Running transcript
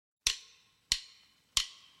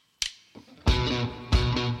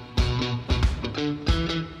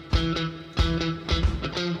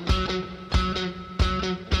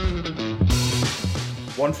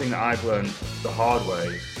one thing that I've learned the hard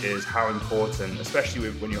way is how important, especially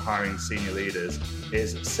when you're hiring senior leaders,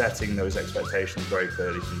 is setting those expectations very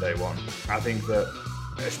clearly from day one. I think that,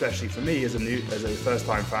 especially for me as a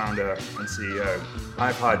first-time founder and CEO,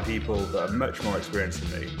 I've hired people that are much more experienced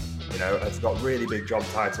than me. You know, have got really big job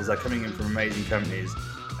titles. They're coming in from amazing companies,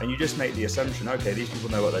 and you just make the assumption, okay, these people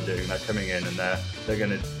know what they're doing. They're coming in and they're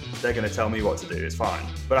going to tell me what to do. It's fine.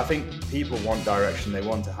 But I think people want direction. They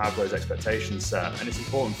want to have those expectations set, and it's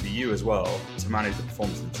important for you as well to manage the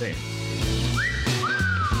performance of the team.